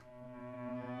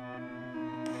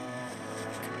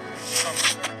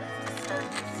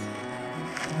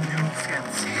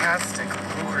fantastic,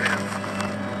 lucrative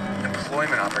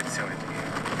employment opportunity.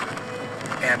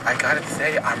 And I gotta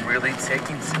say, I'm really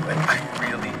taking to it. I'm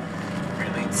really,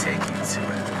 really taking to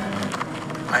it.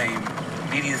 I'm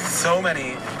meeting so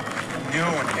many new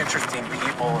and interesting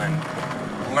people and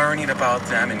learning about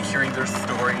them and hearing their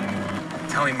story and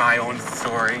telling my own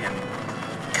story and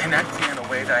connecting in a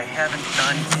way that I haven't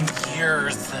done in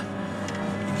years. In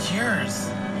years.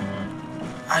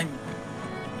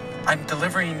 I'm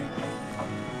delivering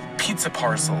pizza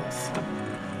parcels.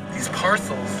 These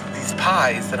parcels, these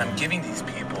pies that I'm giving these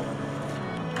people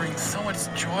bring so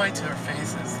much joy to their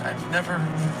faces. I've never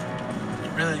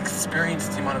really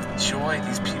experienced the amount of joy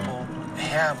these people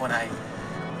have when I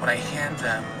hand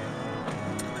them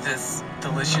this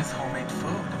delicious homemade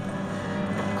food.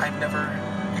 I've never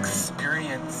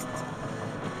experienced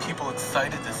people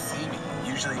excited to see me.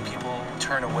 Usually people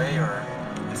turn away, or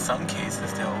in some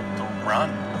cases they'll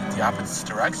run in the opposite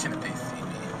direction if they see me.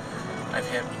 I've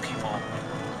had people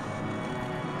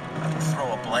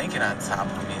throw a blanket on top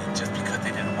of me just because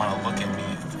they didn't want to look at me.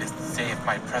 Say if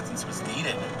my presence was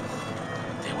needed,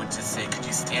 they would just say, "Could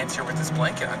you stand here with this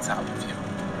blanket on top of you?"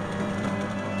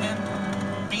 And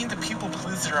being the people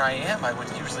pleaser I am, I would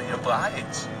usually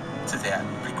oblige to that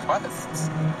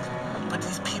request. But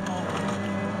these people,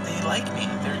 they like me.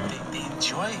 They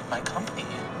enjoy my company.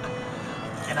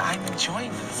 And I'm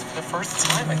enjoying this for the first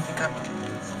time. I think I'm kind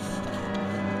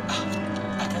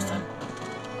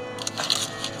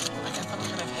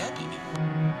of happy.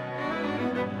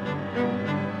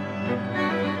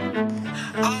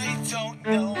 I don't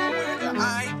know where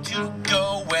I do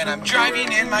go when I'm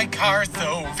driving in my car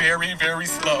so very, very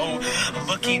slow.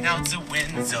 Looking out the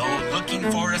window, looking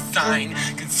for a sign.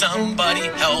 Can somebody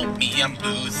help me? I'm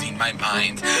losing my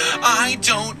mind. I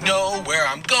don't know where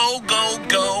I'm go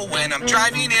when I'm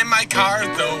driving in my car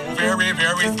so very,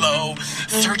 very slow.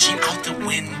 Searching out the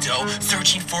window,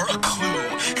 searching for a clue.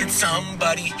 Can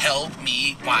somebody help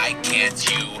me? Why can't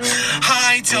you?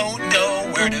 I don't know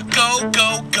where to go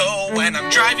when I'm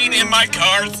driving in my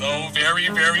car so very,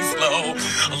 very slow.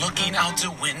 Looking out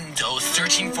the window,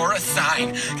 searching for a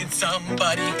sign. Can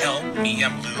somebody help me?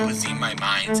 I'm losing my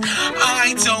mind.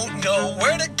 I don't know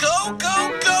where to go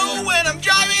when I'm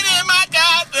driving in my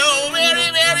car so very,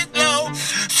 very slow.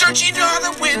 Searching out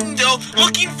the window,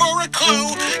 looking for a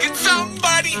clue. Can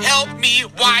somebody help me?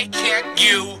 Why can't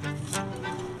you?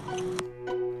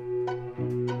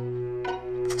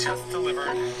 Just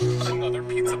delivered another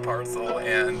pizza parcel,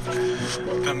 and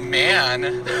the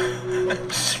man,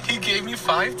 he gave me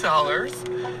 $5,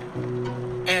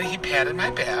 and he patted my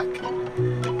back,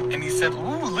 and he said,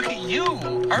 "Ooh, look at you!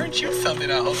 Aren't you something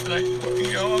else?" And I'm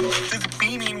just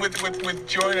beaming with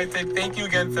joy, and I said, "Thank you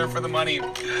again, sir, for the money."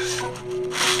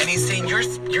 And he's saying, you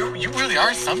really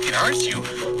are something, aren't you?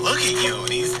 Look at you.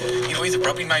 And he's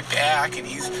rubbing my back, and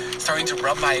he's starting to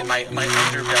rub my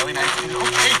underbelly. And I said,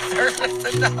 "Okay, sir." I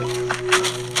said, "No."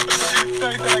 So I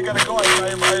said, "I gotta go. I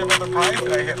have other pies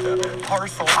that I have to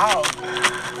parcel out."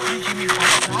 He gave me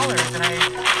 $5, and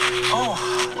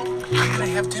I'm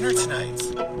gonna have dinner tonight.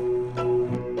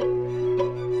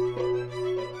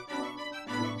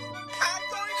 I'm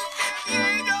going to San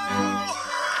Diego!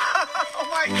 Oh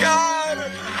my God!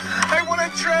 I want a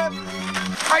trip!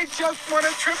 I just want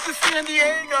a trip to San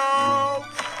Diego!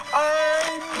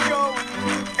 I'm going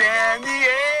to San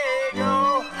Diego!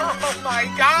 Oh my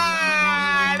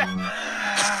God!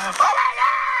 Oh my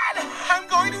God! I'm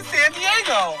going to San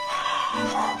Diego!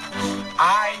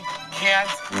 I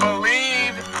can't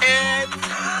believe it!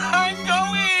 I'm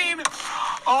going!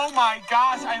 Oh my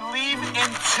gosh, I leave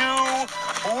in 2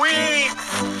 weeks!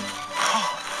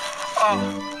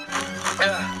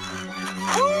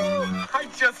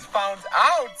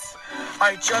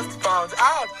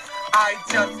 I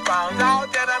just found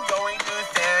out that I'm going to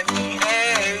San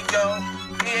Diego.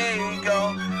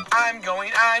 I'm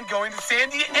going to San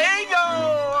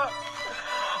Diego.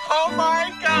 Oh my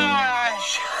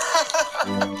gosh.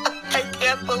 I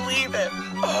can't believe it.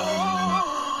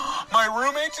 My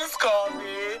roommate just called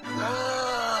me,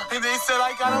 and they said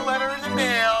I got a letter in the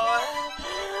mail,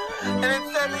 and it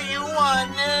said that you won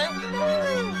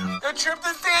a trip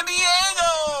to San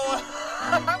Diego.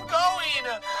 I'm going.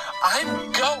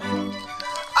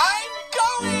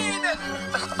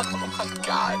 Oh my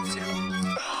God,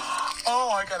 dude.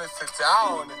 Oh, I gotta sit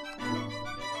down.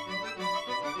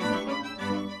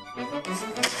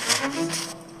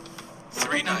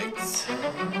 Three nights,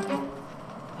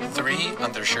 3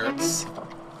 undershirts,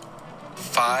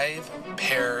 5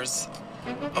 pairs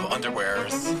of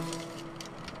underwears,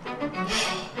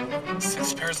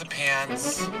 6 pairs of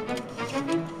pants,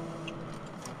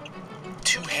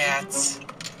 2 hats,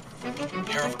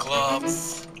 pair of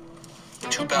gloves,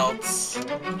 2 belts.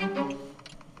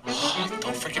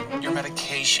 Don't forget your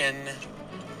medication.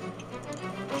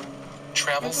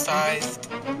 Travel-sized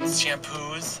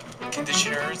shampoos,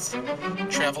 conditioners,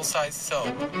 travel-sized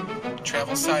soap,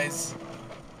 travel-sized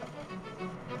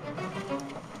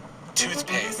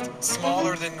toothpaste,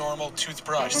 smaller than normal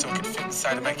toothbrush so it could fit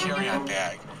inside of my carry-on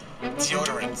bag,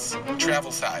 deodorants,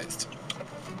 travel-sized,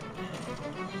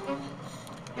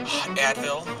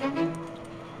 Advil,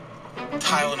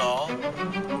 Tylenol,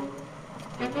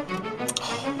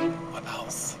 what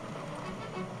else?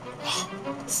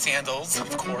 Sandals,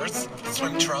 of course,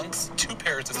 swim trunks, 2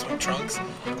 pairs of swim trunks,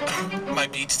 my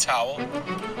beach towel,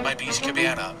 my beach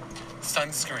cabana,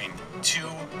 sunscreen, 2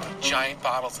 giant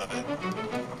bottles of it.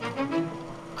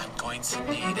 I'm going to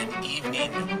need an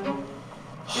evening,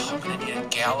 I'm going to need a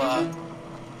gala.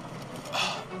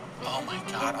 Oh my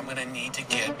God, I'm going to need to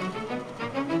get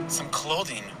some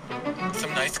clothing,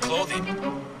 some nice clothing,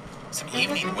 some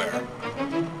evening wear,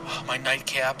 my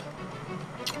nightcap,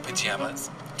 pajamas,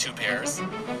 2 pairs,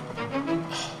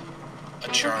 a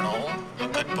journal, a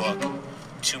good book,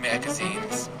 2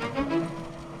 magazines,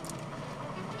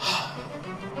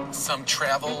 some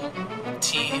travel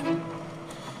tea.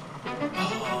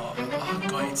 I'm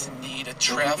going to need a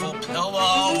travel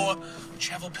pillow.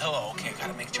 Travel pillow. Okay,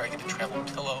 gotta make sure I get a travel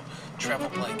pillow, travel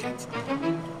blankets.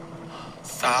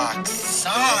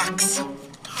 Socks.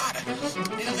 God, I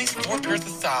need at least 4 pairs of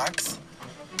socks.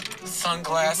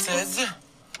 Sunglasses.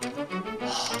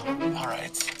 All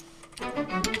right.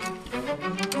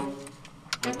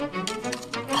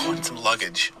 Oh, and some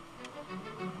luggage.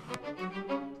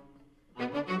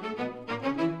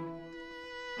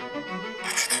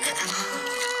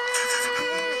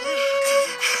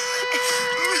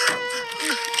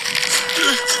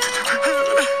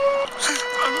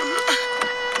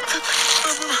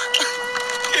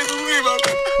 Can't believe it.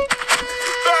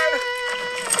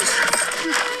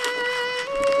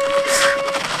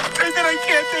 And then I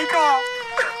can't take off.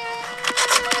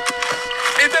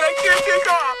 And then I can't take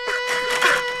off.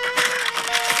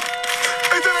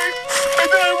 And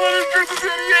then I went to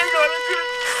San Diego.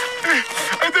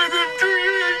 And then 2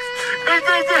 weeks. And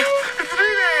then 3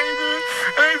 days.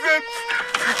 And I said,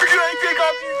 can I take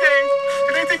off these days?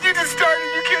 And they think you just started.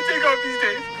 You can't take off these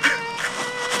days.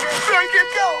 So I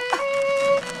can't go.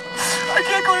 I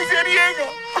can't go to San Diego.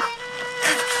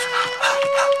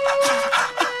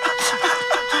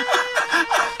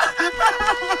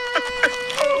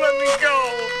 Oh, let me go.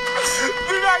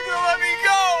 They're not gonna let me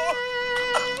go.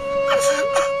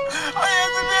 I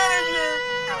asked the manager.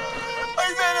 I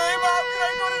said, hey, Mom, can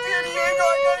I go to San Diego?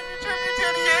 I got a trip to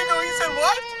San Diego. He said,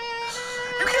 what?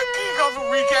 You can't take off a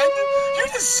weekend. You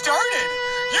just started.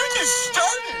 You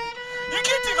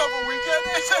can't take off a weekend.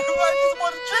 I said, well, I just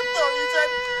want a trip, though. He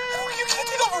said, oh, you can't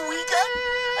take off a weekend?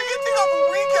 I can't take off a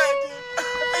weekend.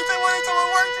 I said, well, someone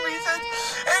worked for me. He said,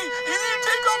 hey, either you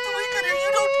take off the weekend or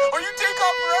you don't, or you take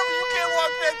off forever. You can't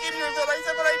walk back in here. I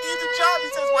said, but I need the job.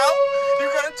 He says, well, you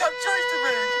got a tough choice to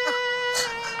make.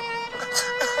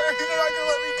 They're not gonna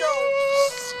let me go.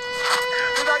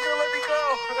 They're not gonna let me go.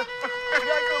 They're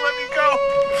not gonna let me go.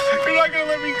 They're not gonna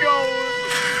let me go.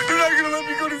 They're not gonna let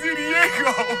me go to San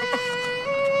Diego.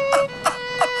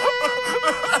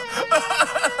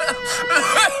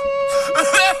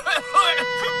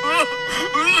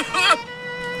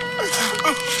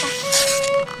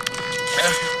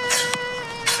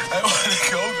 I want to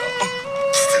go, though.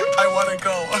 I want to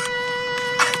go.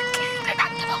 They're not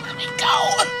going to let me go.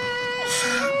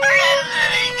 They're not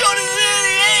letting me go to San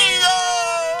Diego.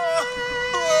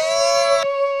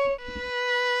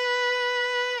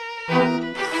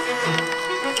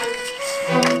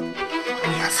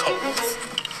 Assholes.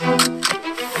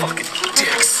 Fucking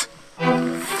dicks.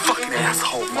 Fucking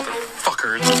asshole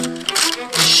motherfuckers.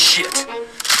 Shit.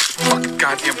 Fucking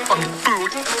goddamn fucking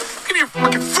food. Give me your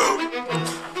fucking food.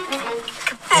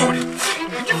 Food.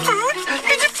 Here's your food.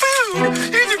 Here's your food.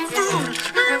 Here's your food.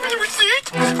 Here's your receipt.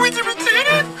 Where's your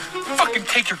receipt? Fucking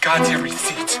take your goddamn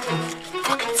receipt.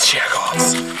 Fucking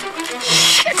jagoffs.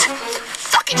 Shit.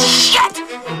 Fucking shit.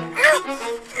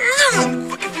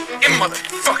 Fucking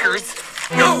motherfuckers.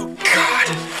 Oh, God.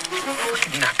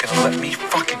 Fucking not gonna let me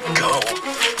fucking go.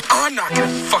 I'm not gonna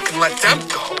fucking let them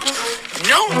go.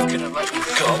 No one's gonna let me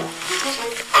go.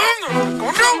 I'm not gonna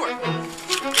go nowhere.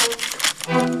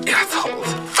 Assholes.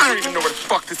 I don't even know where the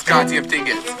fuck this goddamn thing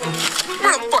is.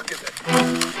 Where the fuck is it?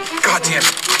 Goddamn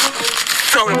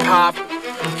soda pop. I'm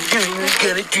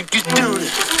gonna drink your soda.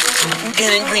 I'm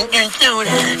gonna drink your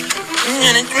soda. I'm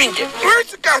gonna drink it. Where's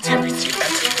the goddamn receipt?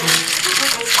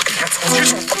 Fucking assholes.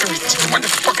 Here's my fucking receipt. Where's the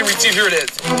fucking receipt? Here it is.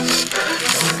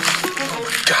 Oh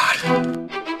my God.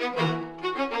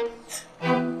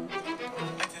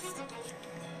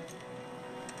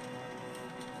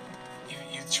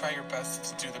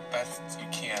 best you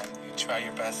can. You try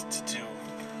your best to do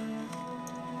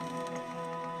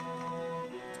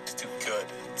good,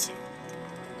 to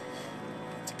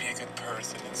be a good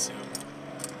person, and to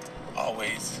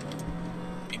always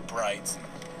be bright,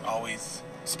 and always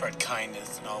spread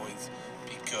kindness, and always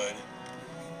be good,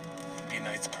 and be a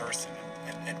nice person,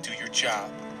 and do your job.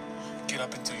 Get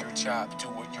up and do your job. Do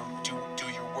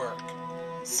your work.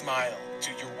 Smile.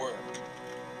 Do your work.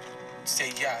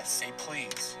 Say yes. Say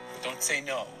please. Don't say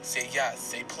no. Say yes.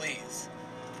 Say please.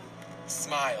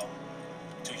 Smile.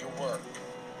 Do your work.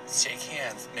 Shake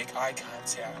hands. Make eye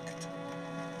contact.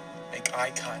 Make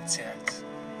eye contact.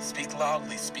 Speak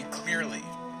loudly. Speak clearly.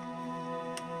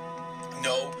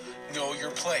 Know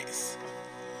your place.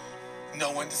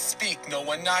 Know when to speak. Know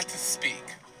when not to speak.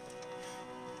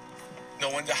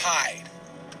 Know when to hide.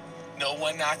 Know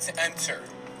when not to enter.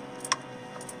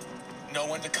 Know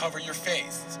when to cover your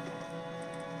face.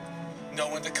 Know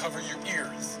when to cover your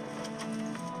ears.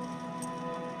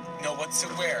 Know what to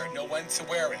wear. Know when to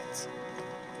wear it.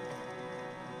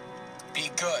 Be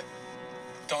good.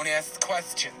 Don't ask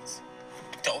questions.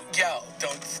 Don't yell.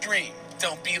 Don't scream.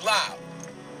 Don't be loud.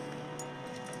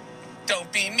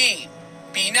 Don't be mean.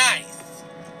 Be nice.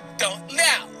 Don't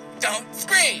yell. Don't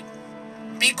scream.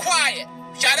 Be quiet.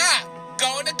 Shut up.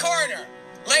 Go in the corner.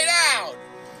 Lay down.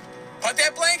 Put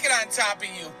that blanket on top of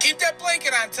you. Keep that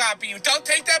blanket on top of you. Don't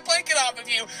take that blanket off of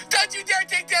you. Don't you dare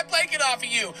take that blanket off of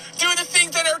you. Do the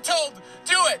things that are told.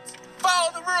 Do it.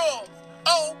 Follow the rules.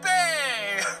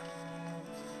 Obey.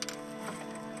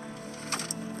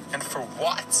 And for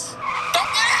what?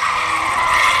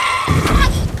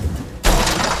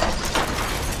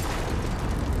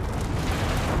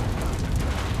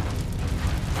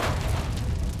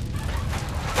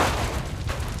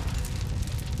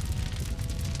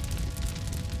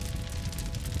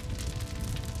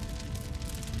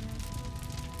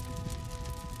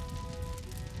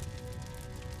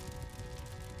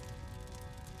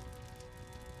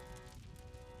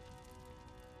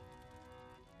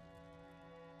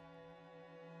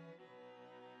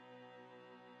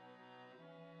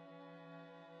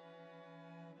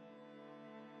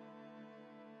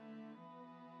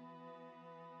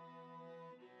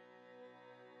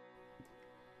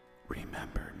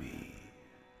 Remember me.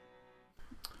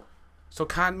 So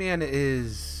Con Man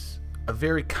is a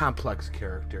very complex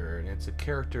character, and it's a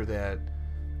character that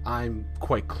I'm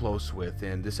quite close with,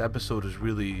 and this episode is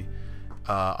really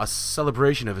a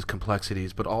celebration of his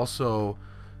complexities, but also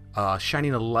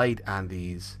shining a light on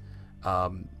these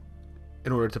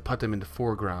in order to put them in the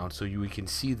foreground so we can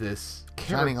see this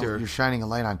character. You're shining a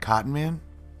light on Cotton Man?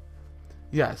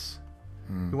 Yes.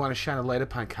 We want to shine a light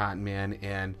upon Cotton Man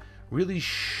and really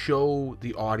show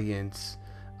the audience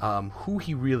who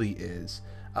he really is.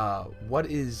 What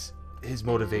is his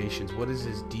motivations? What is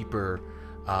his deeper?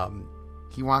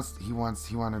 He wants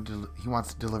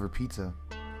to deliver pizza.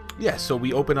 Yeah. So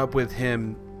we open up with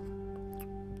him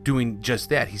doing just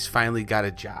that. He's finally got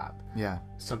a job. Yeah.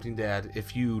 Something that,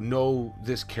 if you know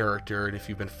this character and if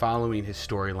you've been following his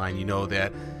storyline, you know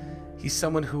that he's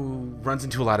someone who runs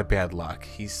into a lot of bad luck.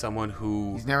 He's someone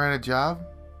who... He's never had a job?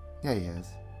 Yeah, he is.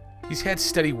 He's had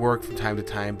steady work from time to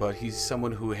time, but he's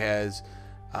someone who has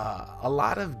a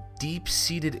lot of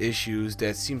deep-seated issues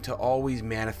that seem to always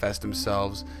manifest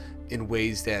themselves in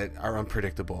ways that are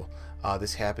unpredictable.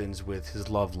 This happens with his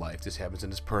love life. This happens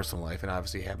in his personal life, and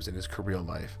obviously happens in his career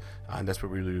life. And that's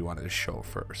what we really wanted to show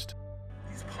first.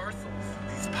 These parcels,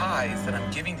 these pies that I'm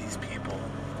giving these people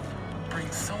bring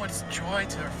so much joy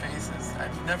to their faces.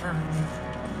 I've never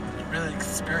really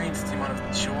experienced the amount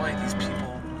of joy these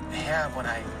people have when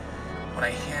I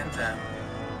hand them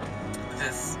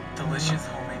this delicious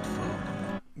homemade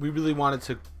food. We really wanted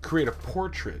to create a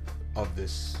portrait of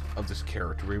this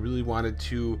character. We really wanted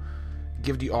to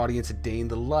give the audience a day in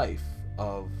the life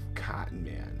of Cotton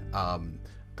Man,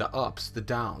 the ups, the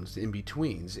downs, the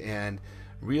in-betweens, and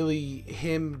really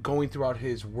him going throughout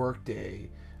his workday,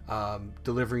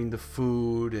 delivering the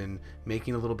food and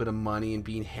making a little bit of money and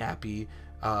being happy,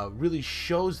 really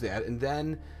shows that. And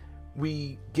then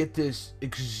we get this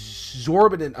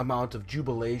exorbitant amount of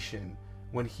jubilation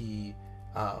when he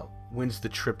wins the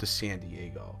trip to San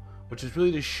Diego, which is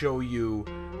really to show you,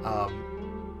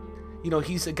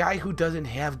 he's a guy who doesn't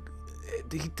have,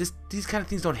 these kind of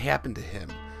things don't happen to him.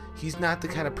 He's not the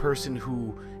kind of person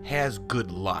who has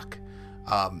good luck.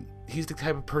 He's the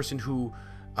type of person who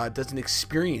doesn't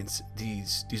experience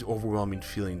these overwhelming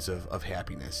feelings of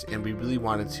happiness. And we really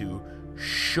wanted to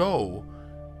show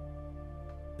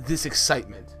this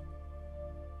excitement.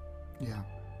 Yeah.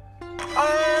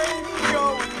 I'm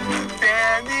going to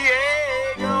San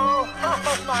Diego.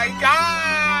 Oh my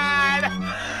God! Oh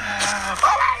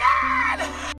my God!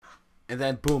 And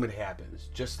then boom, it happens.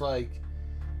 Just like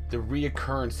the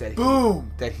reoccurrence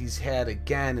that he's had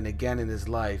again and again in his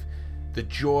life, the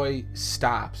joy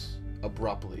stops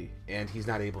abruptly, and he's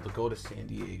not able to go to San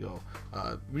Diego.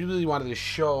 We really wanted to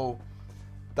show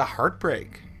the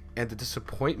heartbreak and the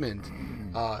disappointment.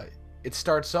 It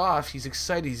starts off, he's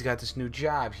excited, he's got this new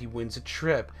job, he wins a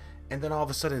trip, and then all of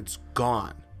a sudden it's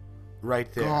gone.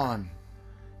 Right there. Gone.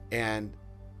 And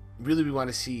really we want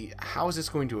to see, how is this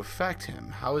going to affect him?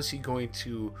 How is he going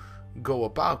to go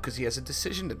about? Because he has a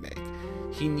decision to make.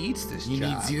 He needs this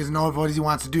job. He doesn't know what he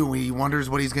wants to do. He wonders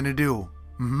what he's going to do.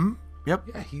 Mm-hmm. Yep.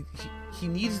 Yeah, he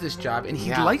needs this job, and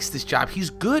he likes this job. He's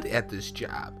good at this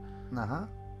job. Uh-huh.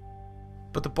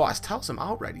 But the boss tells him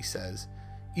outright, he says,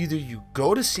 either you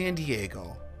go to San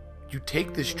Diego, you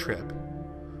take this trip,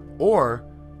 or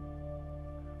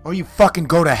you fucking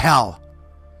go to hell.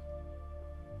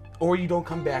 Or you don't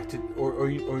come back to, or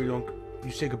you don't,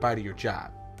 you say goodbye to your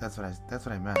job. That's what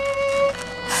I meant.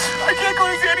 I can't go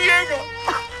to San Diego.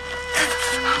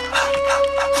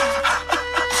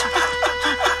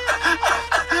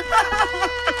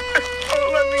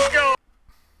 Oh, let me go.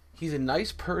 He's a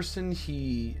nice person.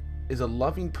 He is a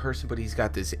loving person, but he's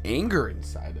got this anger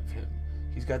inside of him.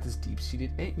 He's got this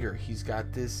deep-seated anger. He's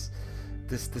got this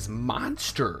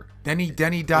monster. Then he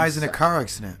dies in a car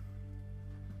accident.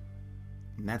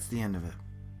 And that's the end of it.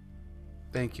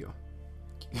 Thank you.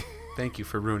 Thank you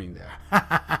for ruining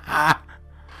that.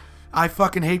 I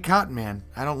fucking hate Cotton Man.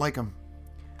 I don't like him.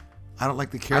 I don't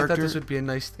like the character. I thought this would be a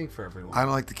nice thing for everyone. I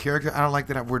don't like the character. I don't like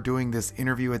that we're doing this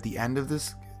interview at the end of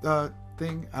this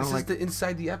thing. This is the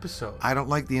inside the episode. I don't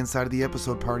like the inside of the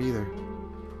episode part either.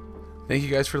 Thank you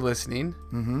guys for listening.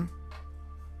 Mm-hmm.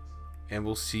 And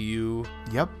we'll see you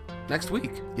next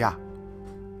week. Yeah.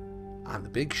 On the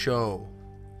big show.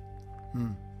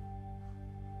 Hmm.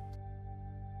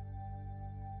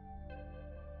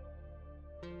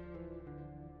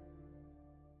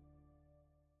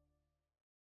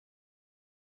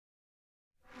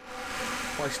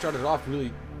 Well, I started off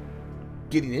really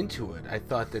getting into it. I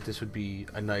thought that this would be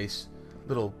a nice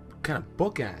little kind of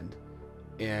bookend.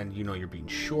 And, you're being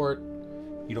short.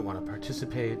 You don't want to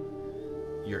participate.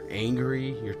 You're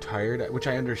angry. You're tired, which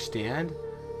I understand.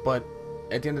 But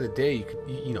at the end of the day,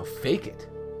 you could, fake it.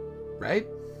 Right?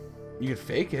 You can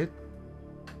fake it.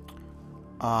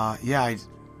 Yeah,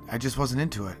 I just wasn't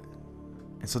into it.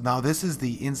 And so now this is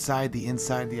the inside the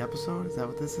episode? Is that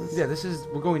what this is? Yeah,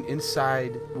 we're going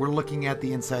inside. We're looking at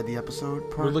the inside the episode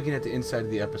part? We're looking at the inside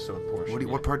of the episode portion.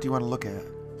 What part do you want to look at?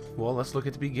 Well, let's look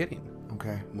at the beginning.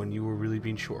 Okay. When you were really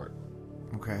being short.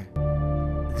 Okay.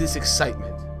 This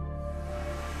excitement.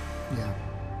 Yeah.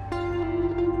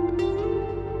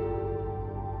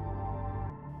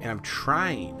 And I'm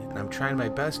trying my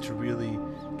best to really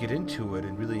get into it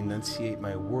and really enunciate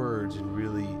my words and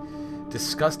really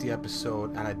discuss the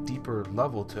episode on a deeper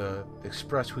level to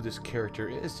express who this character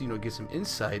is, get some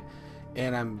insight.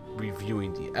 And I'm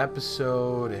reviewing the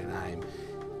episode, and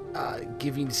I'm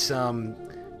giving some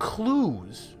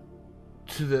clues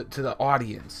to the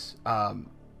audience,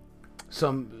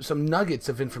 some nuggets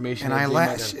of information.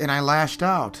 And I lashed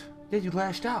out. Yeah, you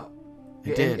lashed out. I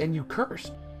did. And you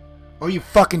cursed. Oh, you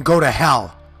fucking go to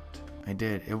hell. I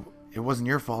did. It wasn't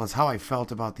your fault. It's how I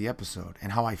felt about the episode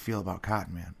and how I feel about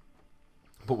Cotton Man.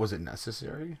 But was it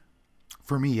necessary?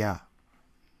 For me, yeah.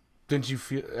 Didn't you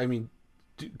feel... I mean,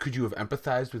 could you have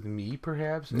empathized with me,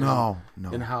 perhaps? No.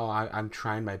 And how I'm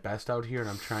trying my best out here, and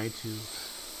I'm trying to...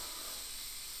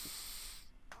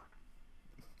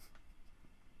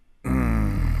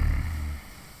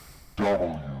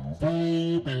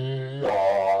 WBB.